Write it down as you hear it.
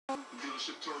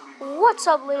What's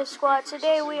up, Leader Squad?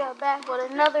 Today we are back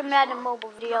with another Madden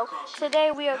Mobile video.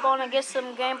 Today we are going to get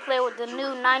some gameplay with the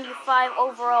new 95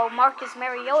 overall Marcus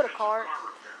Mariota card.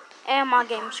 And my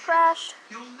game's crashed.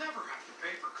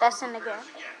 That's in the game.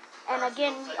 And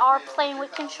again, we are playing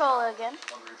with controller again.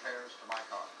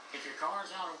 If your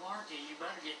car's out of warranty, you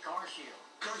better get CarShield.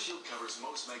 CarShield covers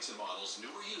most makes and models, new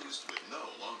or used, with no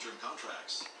long-term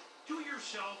contracts. Do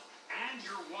yourself and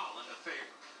your wallet a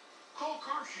favor. Call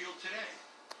CarShield today,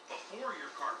 before your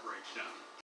car breaks down.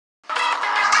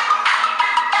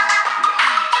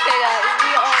 Okay guys, we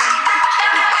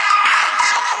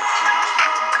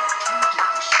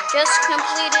just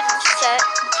completed the set,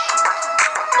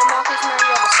 the Marcus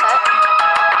Mariota set.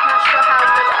 Not sure how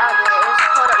good the audio is.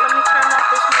 Hold up, let me turn off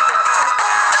this music.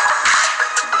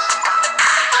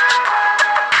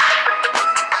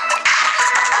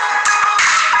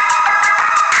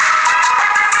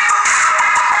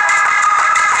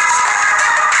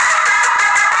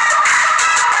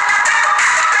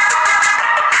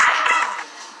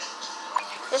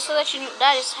 Just to let you know,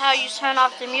 that is how you turn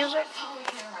off the music.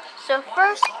 So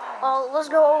first, let's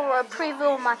go over a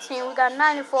preview of my team. We got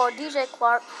 94 DJ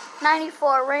Clark,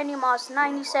 94 Randy Moss,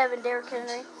 97 Derrick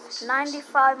Henry,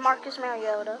 95 Marcus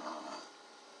Mariota,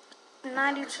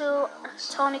 92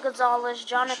 Tony Gonzalez,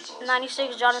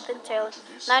 96 Jonathan Taylor,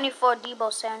 94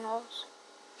 Debo Samuels.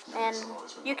 And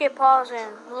you can pause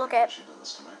and look at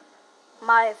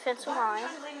my offensive line.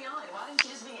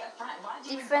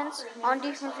 On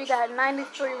defense, we got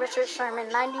 93 Richard Sherman,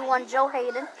 91 Joe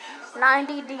Hayden,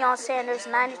 90 Deion Sanders,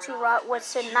 92 Rod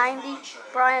Woodson, 90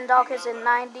 Brian Dawkins, and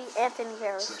 90 Anthony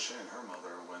Harris.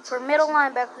 For middle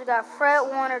linebackers, we got Fred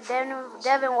Warner,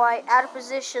 Devin White, out of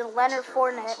position, Leonard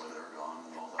Fournette,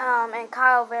 and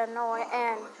Kyle Van Noy.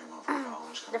 And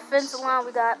defensive line,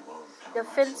 we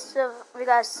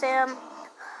got Sam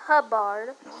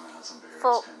Hubbard.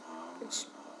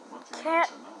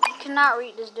 Cannot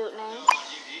read this dude's name.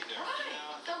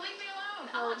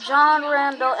 John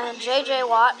Randall and J.J.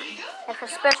 Watt. And for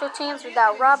special teams, we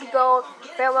got Robbie Gould,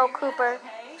 Farrell Cooper,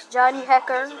 Johnny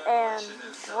Hecker, and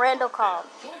Randall Cobb.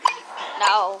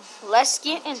 Now, let's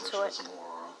get into it.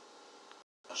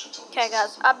 Okay,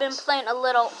 guys, I've been playing a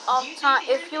little off time.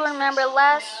 If you remember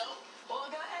last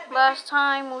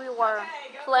time we were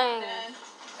playing,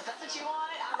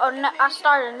 I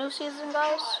started a new season,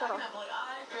 guys, so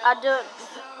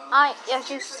as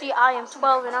you see, I am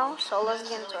 12-0, so let's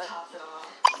get into it.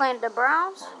 Playing the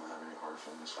Browns.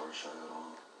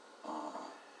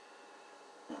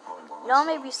 Y'all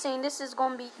may be saying this is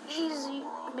going to be easy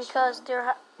because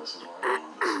their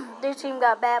team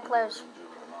got bad players.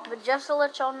 But just to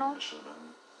let y'all know,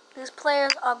 these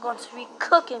players are going to be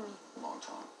cooking me.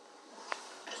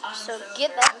 So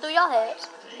get that through your heads.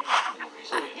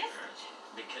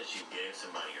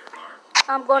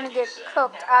 I'm going to get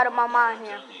cooked out of my mind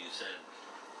here.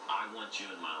 I want you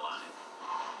in my life.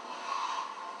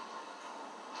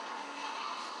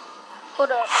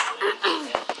 Hold up.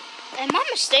 Am I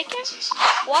mistaken?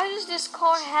 Why does this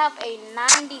car have a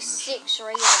 96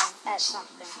 rating at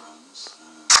something?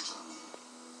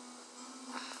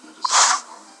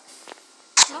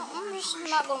 No, I'm just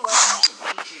not going to work with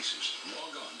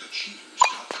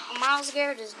that. Miles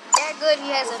Garrett is that good,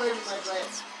 he has a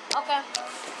 96. Okay.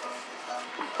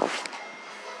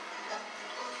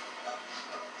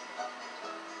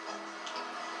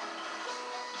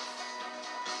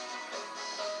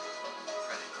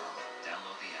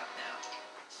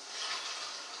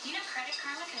 You know, Credit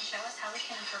Karma can show us how we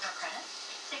can improve our credit.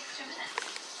 Takes 2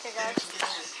 minutes. Okay, guys.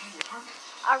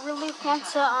 I really want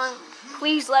to,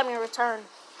 please let me return.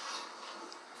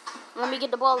 Let me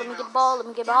get the ball, let me get the ball, let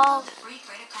me get the ball. Free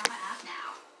Credit Karma app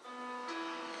now.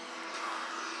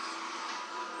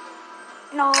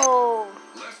 No.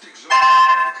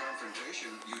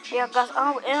 Yeah, guys,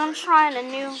 I'm trying a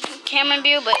new camera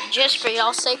view, but just for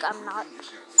y'all's sake, I'm not.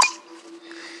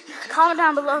 Comment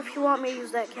down below if you want me to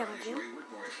use that camera view.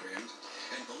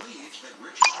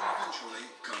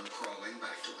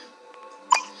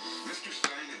 Mr.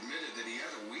 Stein admitted that he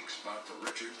had a weak spot for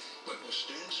Richard, but will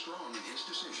stand strong in his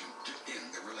decision to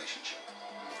end the relationship.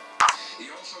 He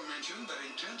also mentioned that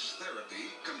intense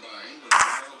therapy combined with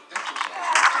mild exercise.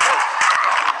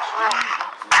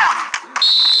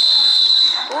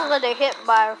 Ooh, they hit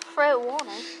by Fred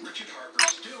Warner. Richard Harper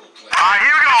still plays.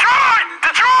 Here we go.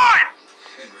 Detroit!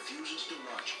 And refuses to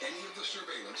watch any of the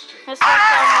surveillance tape. This is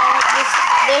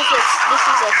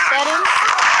a setting.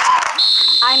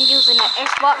 I'm using an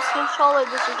Xbox controller.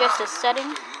 This is just a setting.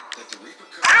 No,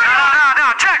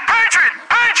 check!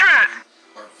 Patriot!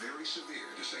 Are very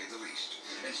severe, to say the least.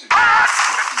 And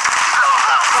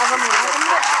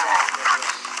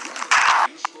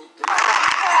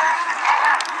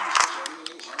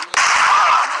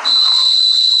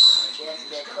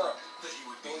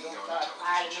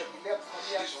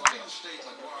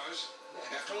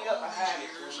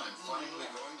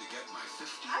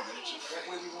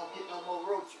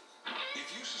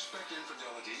suspect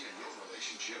infidelity in your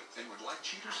relationship and would like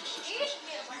Cheater's assistance,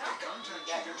 you can contact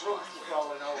Cheaters by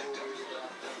web at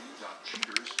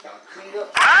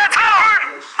www.cheaters.com. That's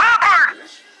Howard! Howard!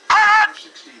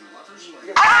 16 lovers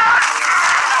later.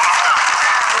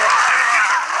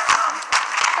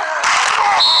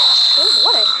 Ooh,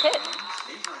 what a hit.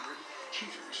 800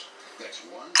 Cheaters. That's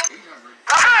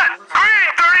 1-800.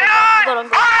 339!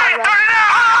 Gonna go right. 339!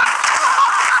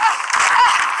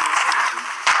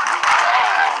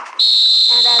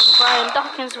 And as Brian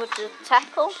Dawkins with the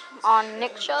tackle on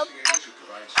Nick Chubb.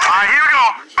 Alright, here we go.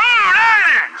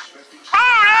 290!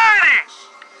 290!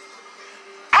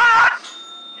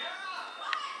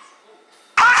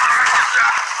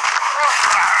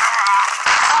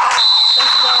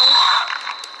 Let's go.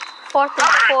 4th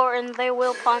and 4, and they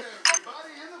will punt.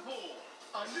 Everybody in the pool.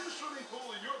 A new swimming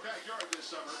pool in your backyard this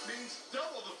summer means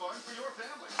double the fun for your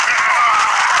family.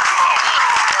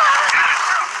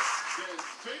 Then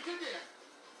think again.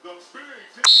 The big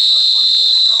 15 by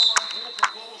 24 gallon pool for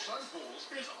Global Sun Pools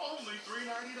is only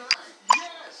 $3.99.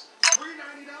 Yes,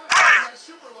 $3.99. That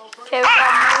super low price. Okay, we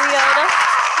got Mariota.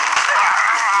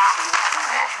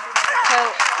 So,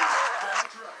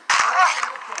 That's right.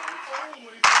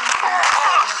 Only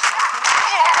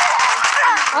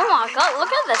 $3.99. oh my God, look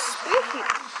at the speed here.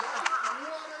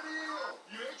 What a deal!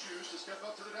 You may choose to step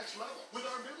up to the next level with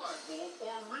our midline pool,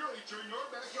 or really turn your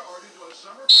backyard into a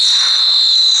summer. Sun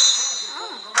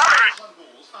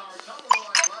pools. Our top of the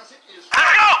line classic is.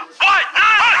 Let's go! What?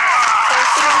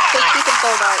 So, see if he can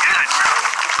throw that.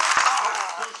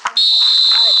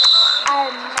 I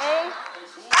may.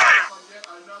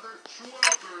 Another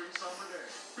sweltering summer day.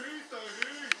 Beat the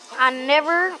heat. I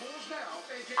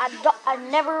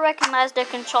never recognized their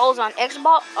controls on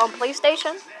Xbox, on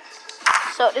PlayStation.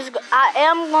 So I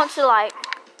am going to like,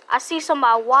 I see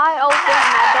somebody wide open and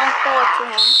I don't throw it to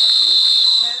him.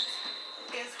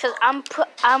 Cause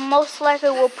I most likely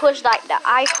will push like the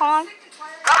icon.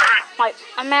 Like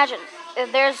imagine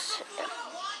if there's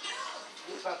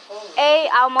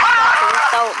I'll most likely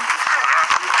so.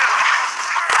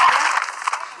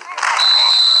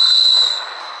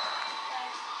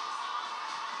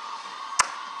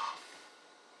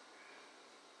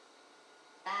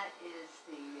 That is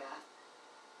the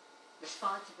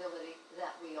responsibility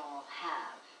that we all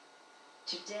have.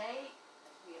 Today,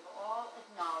 we have all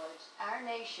acknowledged our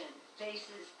nation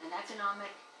faces an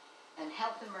economic and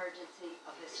health emergency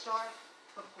of historic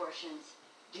proportions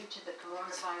due to the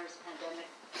coronavirus pandemic.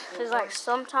 Cause like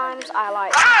sometimes I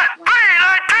like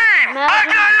 319!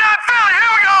 imagine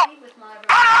Here we go! With my A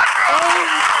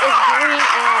is green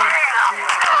and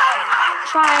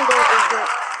triangle is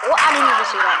green. Well, I didn't even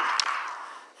see that.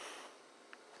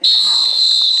 in the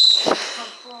house, come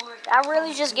forward. I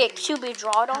really just get QB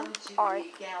drawed on.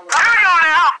 Alright. Here we go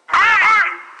now!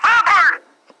 Hubbard!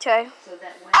 Okay. So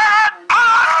that when the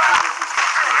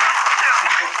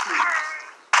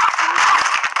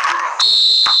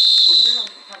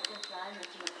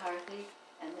time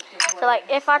So like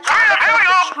if I try to click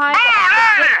the triangle,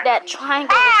 I click that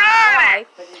triangle is Y.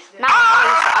 Not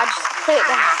really, so I just click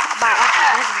that by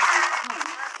accident.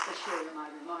 the shorter my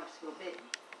remarks will be.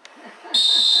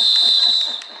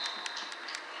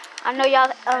 I know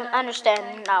y'all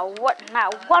understand now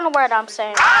one word I'm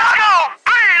saying. Let's go!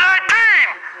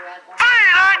 319!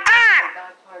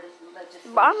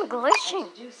 319! But I'm glitching.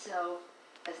 To do so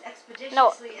as expeditiously No,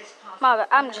 as possible. my bad,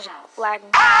 I'm in the just house. lagging.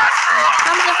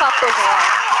 I'm just if I push it out.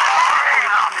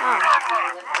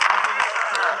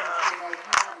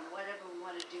 Whatever we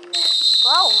want to do next.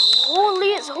 Bro,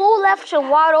 who left him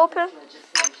wide open?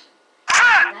 Legislation.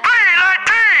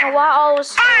 319! And why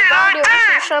did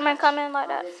Richard Sherman come in like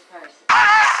that? This crisis.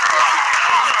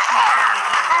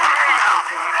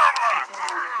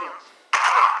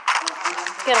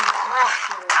 Get him.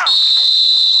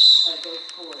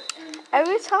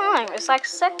 Every time, it's like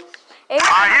every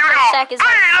sack is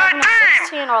like 7 to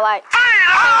 16 or like 7 to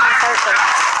 13.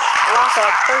 Loss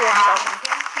of 3 or something.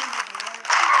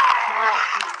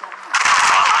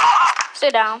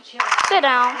 Sit down. Sit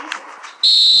down.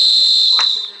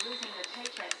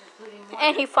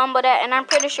 And he fumbled that, and I'm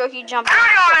pretty sure he jumped. Here we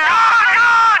go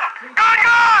now! Good!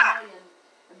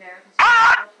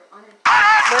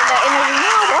 Where the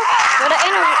interview? Where the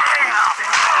interview?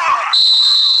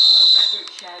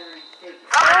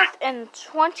 4th and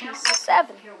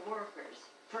 27.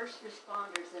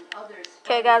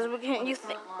 Okay, guys, we're gonna try to get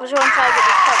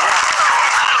this covered.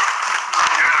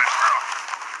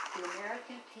 The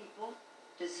American people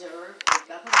deserve a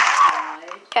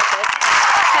government-wide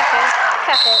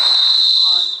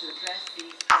response to address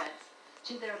these threats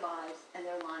to their lives and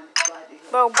their livelihood.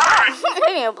 Bro,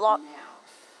 give me a block. Now,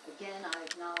 again, I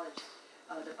acknowledge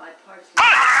the bipartisan.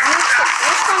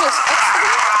 Which one is X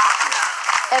again?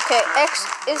 Okay, X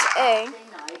is A. Thursday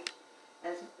night,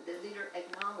 as the leader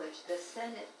acknowledged, the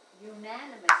Senate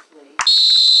unanimously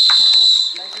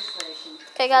passed legislation.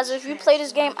 Okay, guys, if you play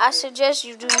this game, I suggest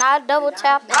you do not double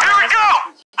tap. Here we go!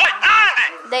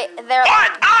 Wait, Thursday! They're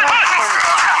like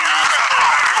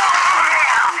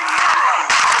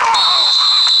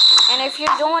and if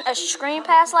you're doing a screen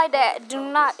pass like that, do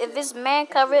not, if it's man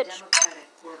coverage,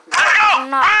 do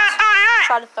not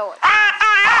try to throw it.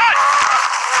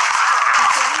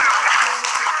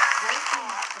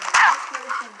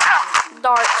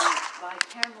 Darts. By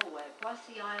camera way across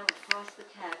the aisle, across the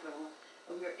Capitol,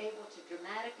 we were able to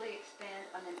dramatically expand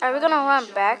unemployment. Are we gonna run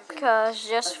back? Cause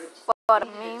just for the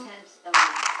meme. Attempts on the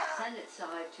Senate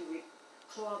side to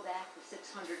claw back the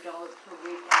 $600 per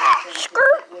week.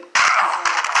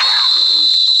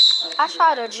 I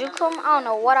tried to juke him. I don't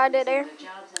know what I did there.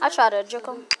 I tried to juke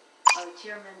him.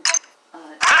 Chairman,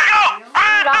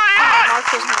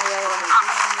 Marcus Mariota.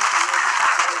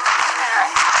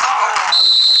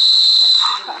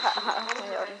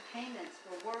 payments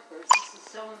for workers. This is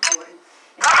so important.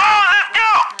 Come on, let's go!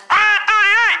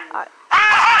 538!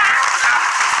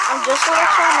 I'm just to let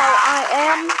y'all know, I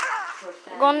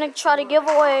am going to try to give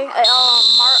away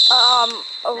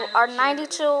our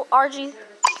 92 RG3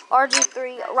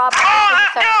 Robert.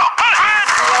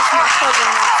 Unless my cousin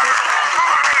wants it.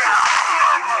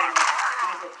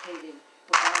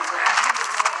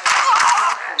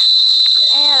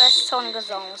 And that's Tony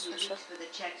Gonzalez for sure.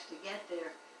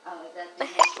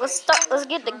 Let's start. Let's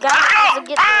get the gun. Let's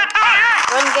get the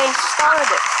run game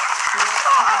started.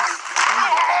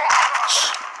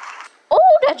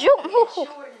 Oh, that juke move!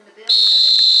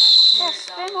 That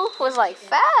spin move was like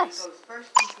fast. Here we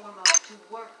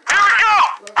go!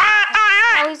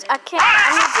 538! I can't.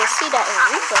 I need to see that in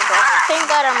replay, though. Thank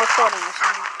God I'm recording this.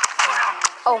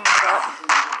 Oh my God.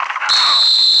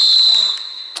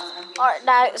 Alright,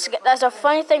 that's a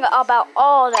funny thing about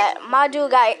all that. My dude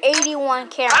got 81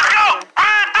 carrying.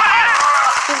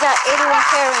 He's got 81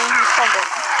 carrying. He's fumbled.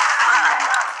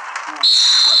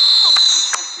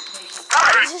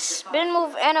 It's just spin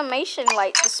move animation,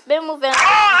 like the spin move animation,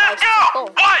 like so cool.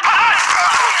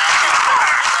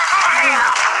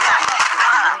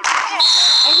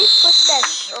 And he pushed that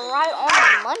right on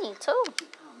the money too.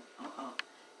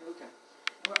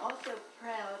 We're also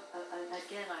proud, and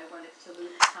again, I want to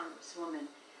salute Congresswoman.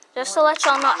 Just to let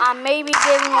y'all know, I may be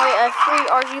giving away a free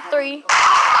RG3.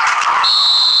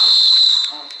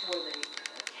 For the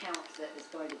accounts that is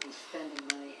going to be spending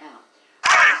money out.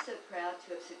 We're also proud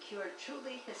to have secured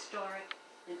truly historic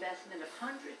investment of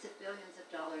hundreds of billions of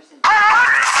dollars in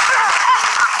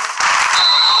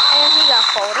And he got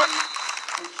folded.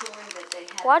 ensuring that they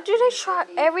have Why do they try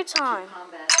every time? to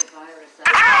combat the virus.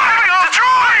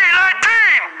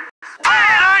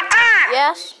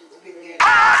 Yes.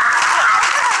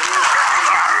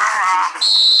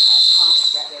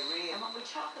 And when we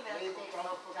talk about state and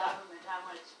local government, I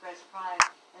want to express pride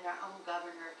in our own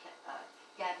governor,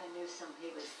 Gavin Newsom. He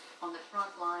was on the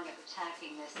front line of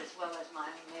attacking this, as well as my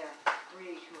own mayor,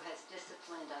 Reed, who has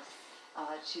disciplined us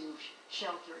to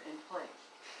shelter in place.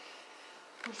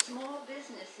 For small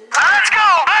businesses, Let's go!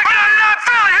 Back to that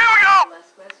Philly! Here we go!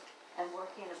 and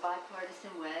working in a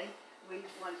bipartisan way, we've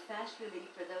won fast relief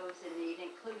for those in need,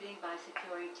 including by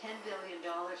securing $10 billion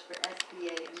for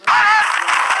SBA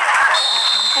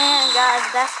And guys,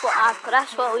 that's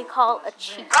what we call a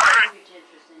cheat. mortgage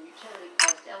interest and utility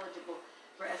cost eligible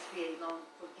for SBA loan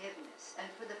forgiveness. And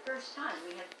for the first time,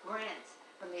 we have grants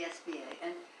from the SBA.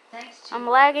 And thanks to I'm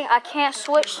lagging. I can't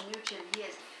switch. He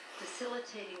is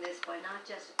facilitating this by not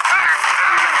just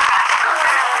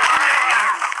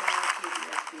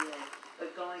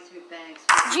but going through banks.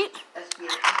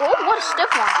 Oh, what a stiff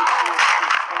one.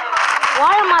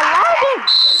 Why am I lagging?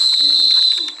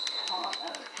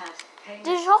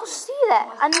 Did y'all see that?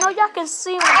 I know y'all can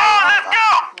see me. I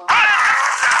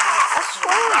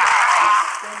swear.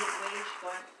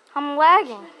 I'm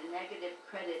lagging. Negative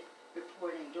credit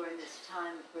reporting during this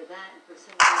time for that and for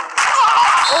some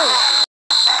Oh.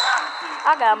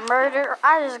 I got murdered.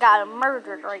 I just got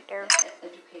murdered right there. Here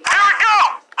we go!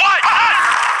 What?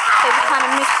 Okay, we kind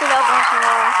of mixed it up once in a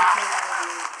while.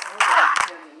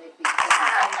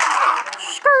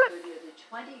 Skirt.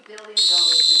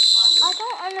 I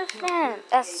don't understand.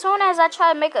 As soon as I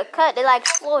try to make a cut, they like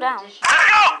slow down. Let's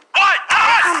go! What?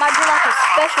 Every time I do like a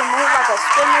special move, like a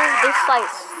spin move, they like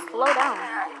slow down.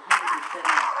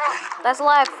 That's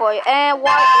lag for you. And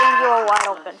you're wide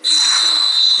open.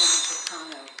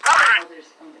 Others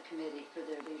on the committee for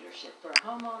their leadership, for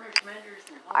homeowners, renters,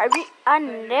 and I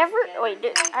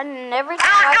never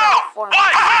tried out for me.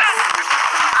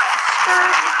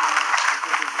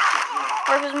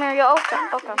 Versus Mariota.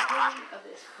 Okay.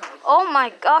 Oh my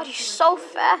God, he's so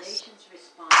fast.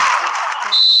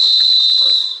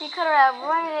 He could have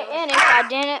run it in if I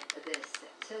didn't.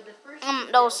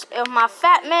 If my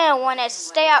fat man wanted to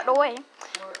stay out the way.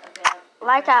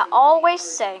 Like I always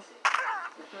say,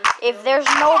 if there's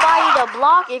nobody to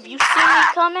block, if you see me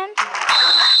coming,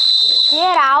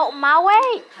 get out my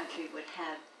way. Country would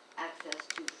have access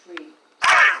to free,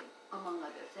 among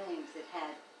other things, it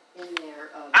had in their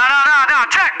No,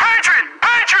 check, Patriot!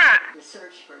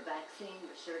 research for vaccine,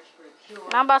 research for a cure.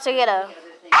 And I'm about to get a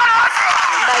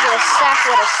sack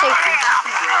with a safety.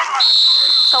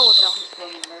 Told you.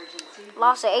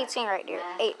 Lost at 18 right there.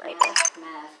 8 right there.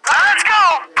 Let's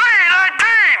go!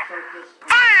 319!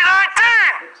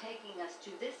 We're taking us to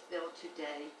this bill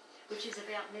today, which is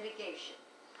about mitigation.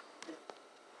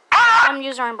 I'm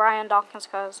using Brian Dawkins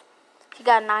because he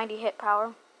got 90 hit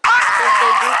power. If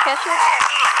they do catch it.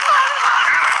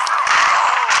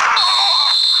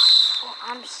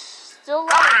 I'm still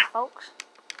loading, folks.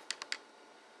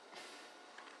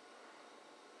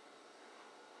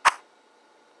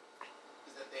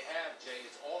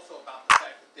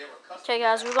 Okay,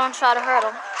 guys, we're going to try to hurt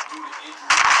him.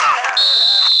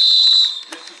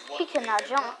 He cannot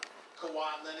jump.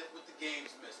 Kawhi Leonard with the games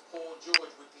missed. Paul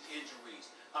George with the injuries.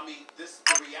 I mean, the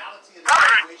reality of the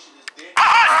situation is there.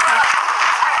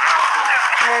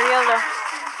 Mariota.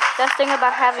 Best thing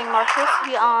about having Marcus,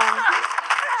 he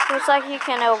looks like he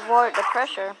can avoid the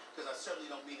pressure. Because I certainly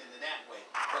don't mean it in that way.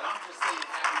 But I'm just saying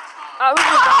every time. I was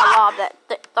just gonna lob that,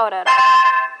 throw that out.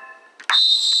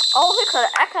 Oh, that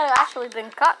could have actually been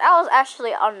cut. That was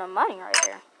actually on the money right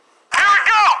there. Here we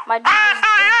go! My defense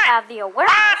didn't have the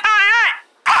awareness.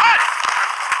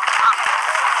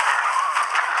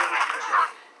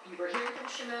 You were hearing from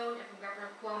Shimon and from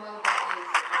Governor Cuomo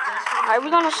that is Alright,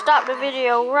 we're gonna stop the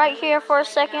video right here for a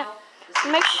second.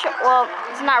 Make sure, well,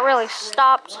 it's not really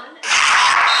stopped.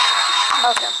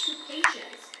 Okay.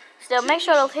 Still, make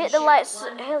sure to hit the like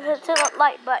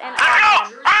button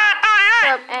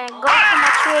and go to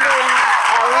my Twitter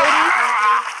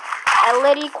at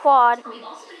Liddy Quad. We've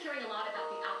also been hearing a lot about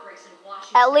the outbreaks in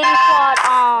Washington. At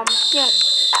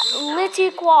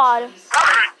Liddy Quad, And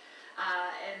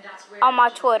that's where on my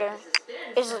Twitter.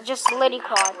 It's just Liddy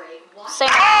Quad. Same.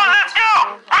 Let's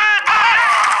go!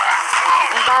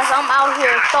 And guys, I'm out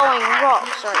here throwing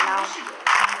rocks right now.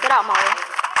 Get out my way.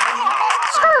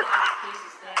 Skirt.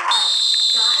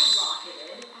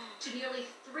 skyrocketed to nearly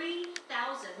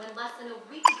 3,000 when less than a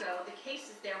week ago the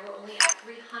cases there were only at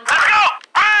 300. Let's go!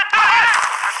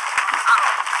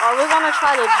 Are we gonna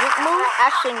try to juke move?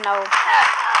 Actually, no.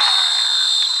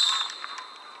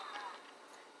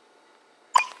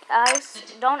 Guys,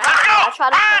 don't ask me. I try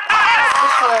to think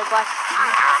this was like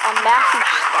a Matthew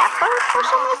Stafford or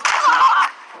something.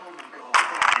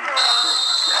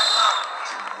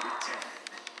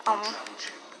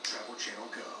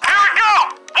 Here we go!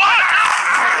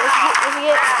 Let's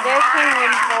get Derrick Henry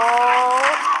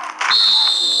involved.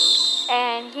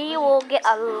 And he will get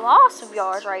a loss of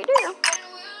yards right there.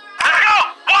 Let's go!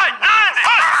 190!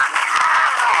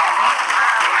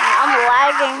 I'm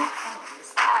lagging.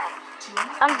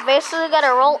 I'm basically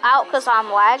gonna roll out because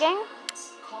I'm lagging.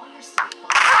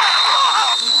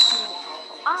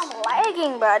 I'm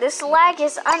lagging, bro. This lag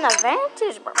is an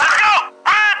advantage, bro. Let's go!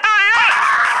 138!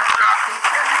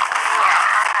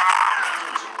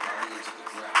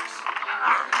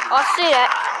 I see that.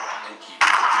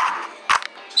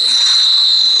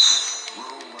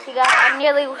 See, guys, I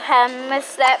nearly have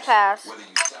missed that pass.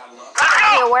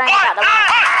 You're wearing out the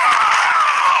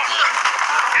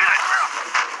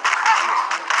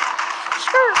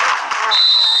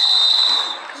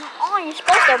Come on, you're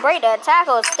supposed to break that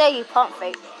tackle instead you pump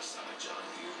fake.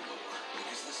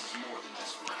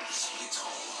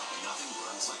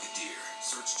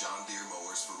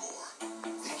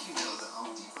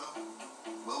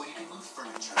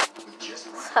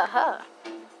 Haha.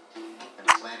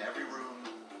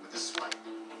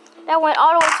 That went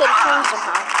all the way to the train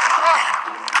somehow.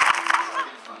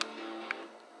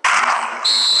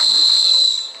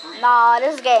 Nah,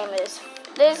 this game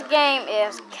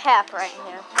is cap right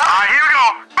here. Alright, here we go!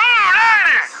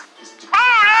 290!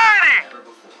 290!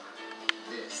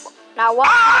 Now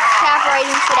watch me cap right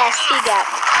into that C gap.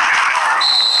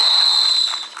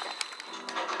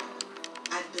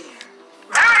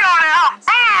 Here we go now!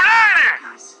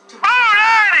 290!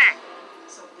 290!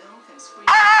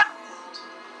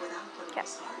 Okay.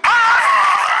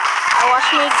 Now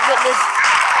watch me get this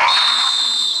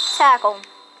tackle.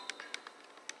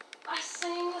 Here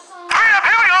we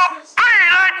go!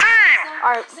 319!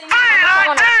 Alright, I'm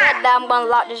gonna bet that I'm gonna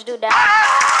lock this dude down.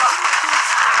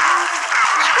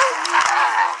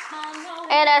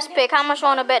 And that's pick. How much you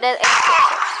wanna bet that?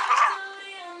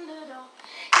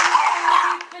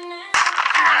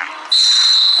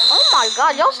 Oh my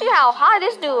God! Y'all see how high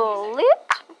this dude lit?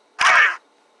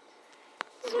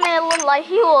 This man looked like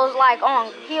he was like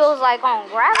on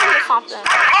gravity or something. Come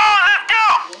on, let's go!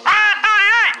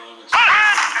 538!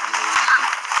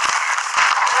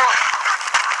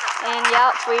 And yeah,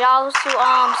 for y'all who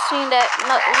seen that,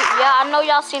 I know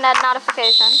y'all seen that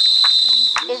notification.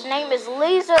 His name is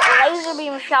Laser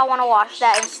Beam. If y'all want to watch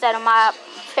that instead of my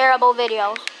terrible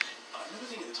videos.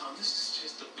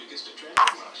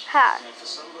 Hi.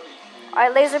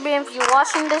 Alright, Laser Beam, if you're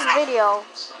watching this video,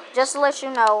 just to let you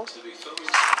know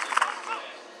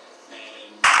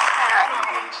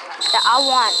that I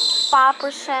want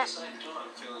 5%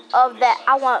 of that.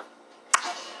 I want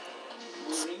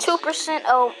 2%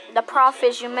 of the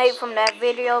profits you made from that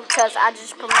video because I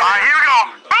just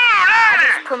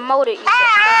promoted you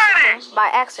by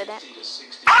accident.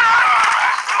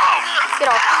 Get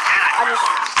off.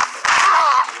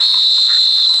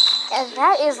 And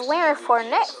that is Leonard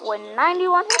Fournette with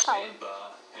 91 hit power. Here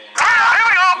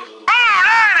we go!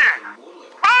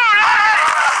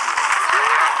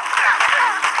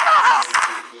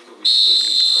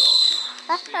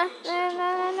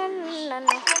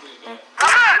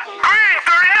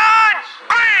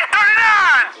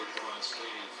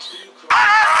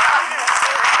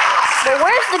 But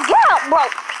where's the gap, bro?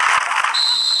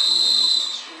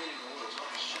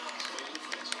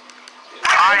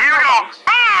 Here we go!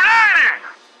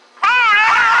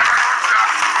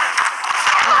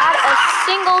 Not a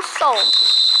single soul.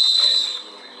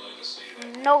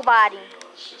 Nobody.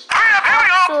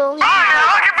 Absolutely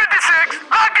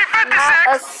not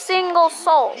a single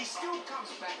soul.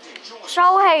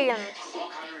 Joe Hayden.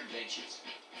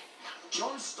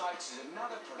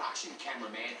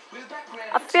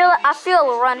 I feel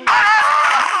a run.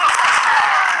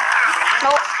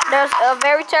 Nope, there's a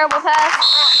very terrible pass.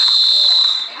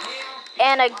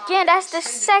 And again, that's the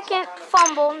second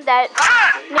fumble that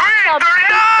Nick Chubb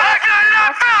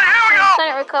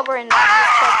couldn't recover and Nick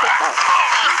Chubb picked up.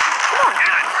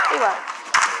 Come on,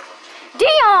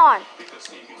 Dion!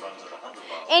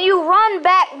 And you run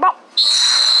back, bro.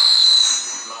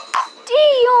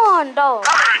 Dion, though.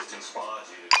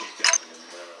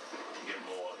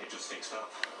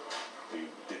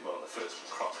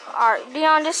 Alright,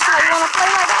 Dion, this is how you want to play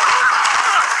like that?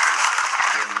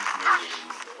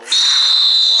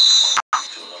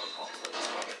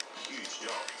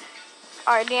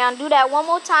 Alright, Dion, do that one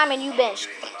more time and you bench.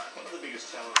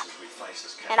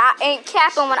 And I ain't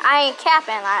capping when I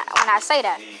say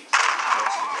that.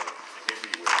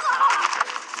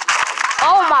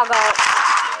 Oh my God.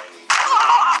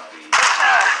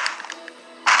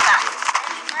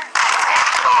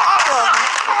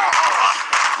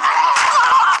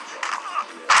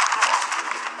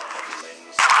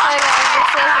 Hey guys,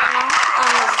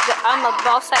 I'm a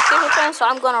boss at Kicker, so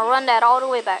I'm gonna run that all the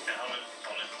way back.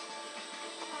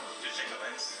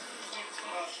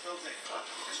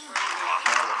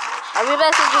 We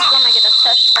basically just gonna get a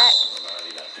touchback.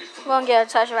 We're gonna get a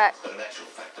touchback.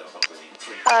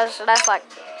 So that's like,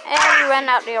 and we ran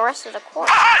out the rest of the court.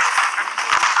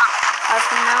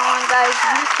 From now on, guys,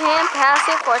 you can pass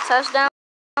it for a touchdown,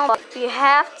 but you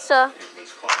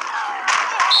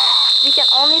can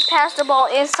only pass the ball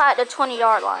inside the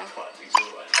 20-yard line. Here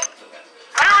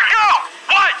we go!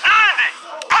 What? 90!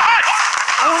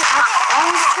 Only the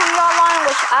 20-yard line,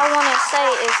 which I want to say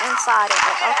is inside it,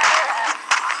 but okay.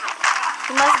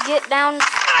 You must get down.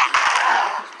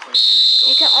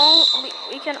 You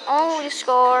can only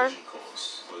score.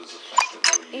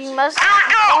 You must. The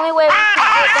only way we can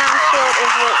get downfield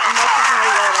is with Marcus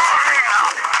Mariota.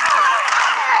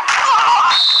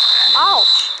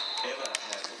 Ouch!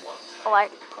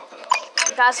 Like,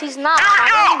 guys, he's not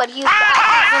punting, but he's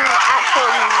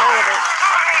actually murdered.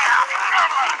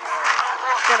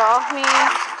 Get off me.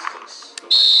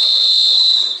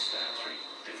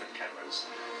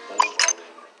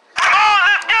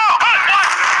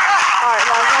 Alright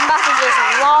guys, I'm about to just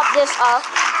lob this up.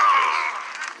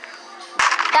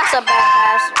 That's a bad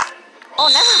pass. Oh,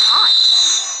 never mind.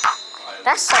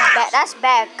 That's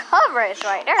bad coverage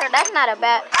right there. That's not a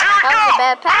bad. That was a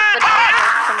bad pass, but that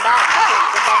was some bad coverage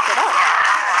to back it up.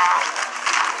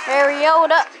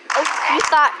 Mariota. Oh, you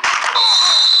thought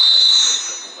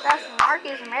that's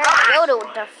Marcus Mariota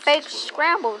with the fake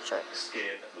scramble trick.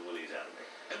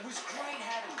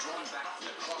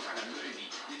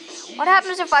 What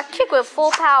happens if I kick with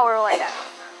full power like that?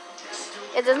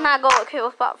 It does not go with kick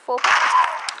with full power.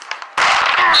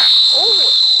 Oh,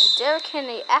 Derrick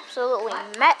Henry absolutely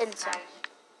met him.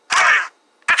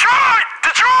 Detroit!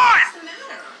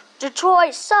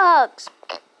 Detroit sucks.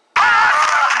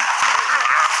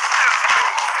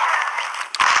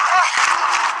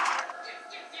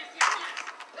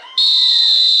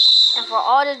 And for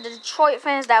all the Detroit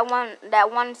fans that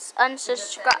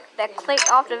unsubscribe, that clicked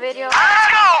off the video, off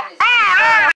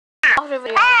the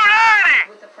video,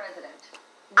 With the president.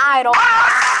 I don't.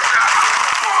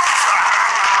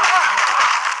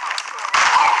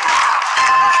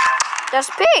 That's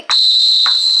pig.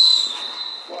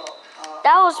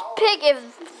 That was pig if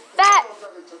fat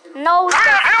knows the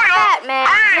fat man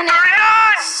didn't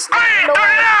stand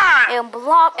away and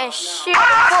block and shoot the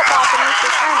football for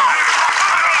Mr. Sherman.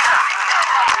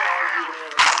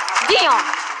 Dion.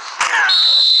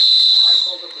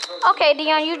 Okay,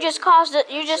 Dion, you just caused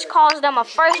them a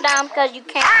first down because you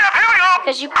can't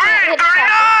hit the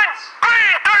tackle.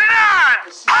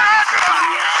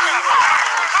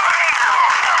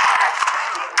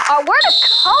 Where the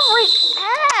coverage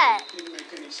at?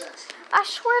 I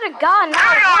swear to God,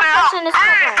 now one person is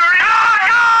covering.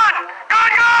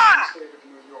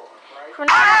 For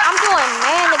now, I'm doing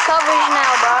man coverage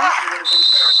now, bro.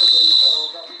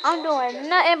 I'm doing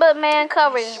nothing but man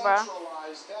coverage, bro.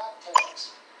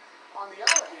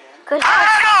 Cause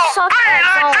y'all suck at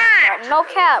zone, bro. No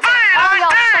cap, bro. All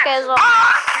y'all suck at zone.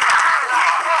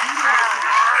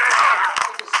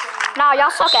 Nah,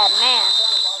 y'all suck at man.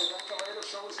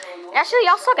 Actually,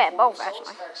 y'all suck at both,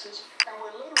 actually.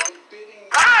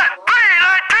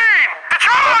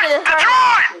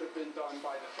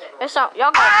 It's all,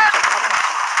 y'all got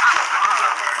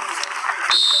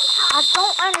I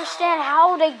don't understand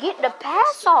how they get the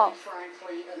pass off.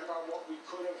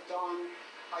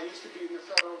 I used to be in the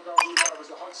federal government. I was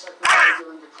the HUD secretary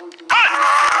during the Clinton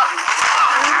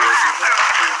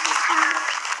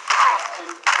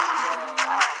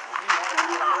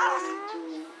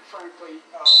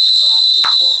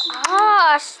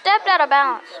I stepped out of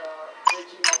bounds.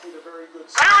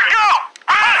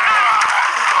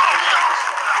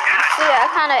 See, I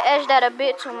kind of edged that a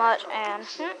bit too much, and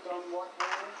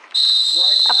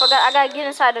I forgot I gotta get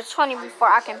inside the 20 before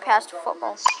I can pass the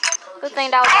football. Good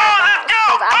thing that was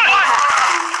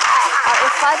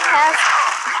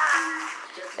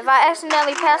if I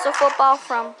accidentally pass the football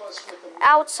from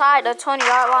outside the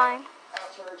 20-yard line,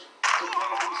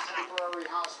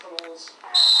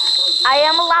 I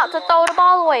am allowed to throw the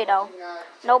ball away though.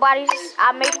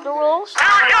 I make the rules.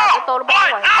 I'm allowed to throw the ball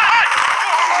away.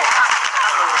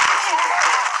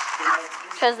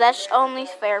 Because that's only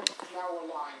fair.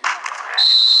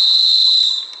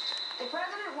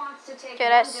 Okay,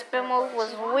 that spin move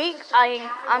was weak.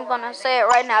 I'm gonna say it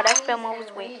right now. That spin move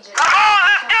was weak.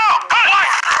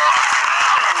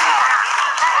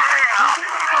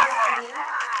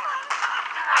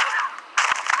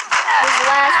 His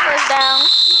last first down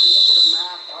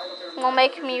will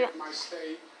make me. I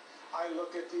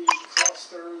look at the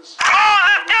clusters.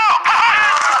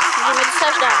 Give me the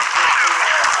touchdown.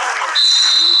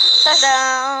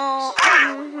 Touchdown.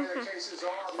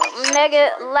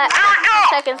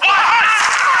 Seconds.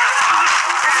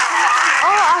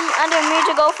 Oh, I didn't mean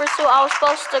to go for two. I was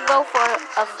supposed to go for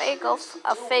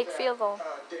a fake field goal,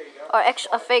 or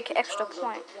a fake extra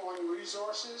point.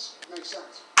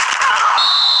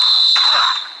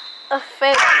 A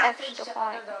fake extra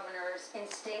point.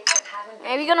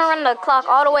 Maybe you're gonna run the clock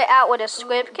all the way out with a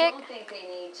squib kick.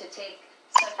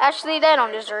 Actually, they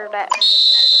don't deserve that.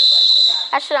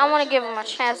 Actually, I want to give them a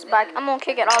chance back. I'm gonna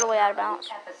kick it all the way out of bounds.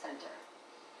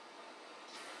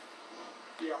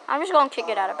 I'm just gonna kick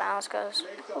it out of bounds because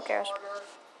who cares?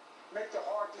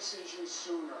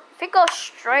 If it goes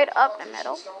straight up the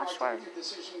middle, I swear.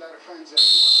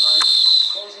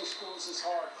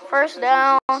 First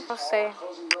down, let's see.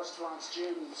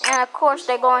 And of course,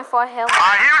 they're going for a hill.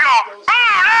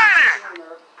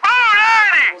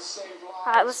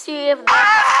 Alright, let's see if the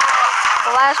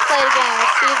last play of the game,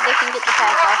 let's see if they can get the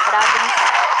pass off without getting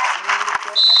sacked.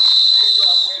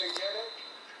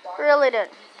 Really did.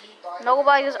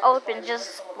 Nobody's open,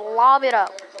 just lob it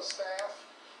up.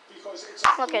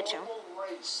 Look at you.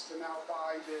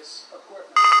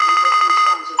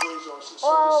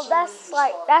 Well,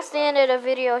 that's the end of the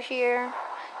video here.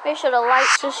 Make sure to like,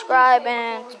 subscribe,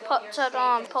 and turn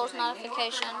on post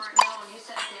notifications.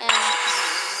 And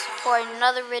for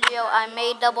another video, I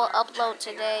may double upload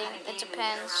today. It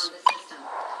depends.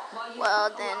 Well,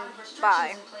 then,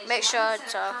 bye. Make sure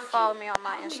to follow me on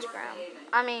my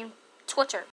Instagram. Twitter.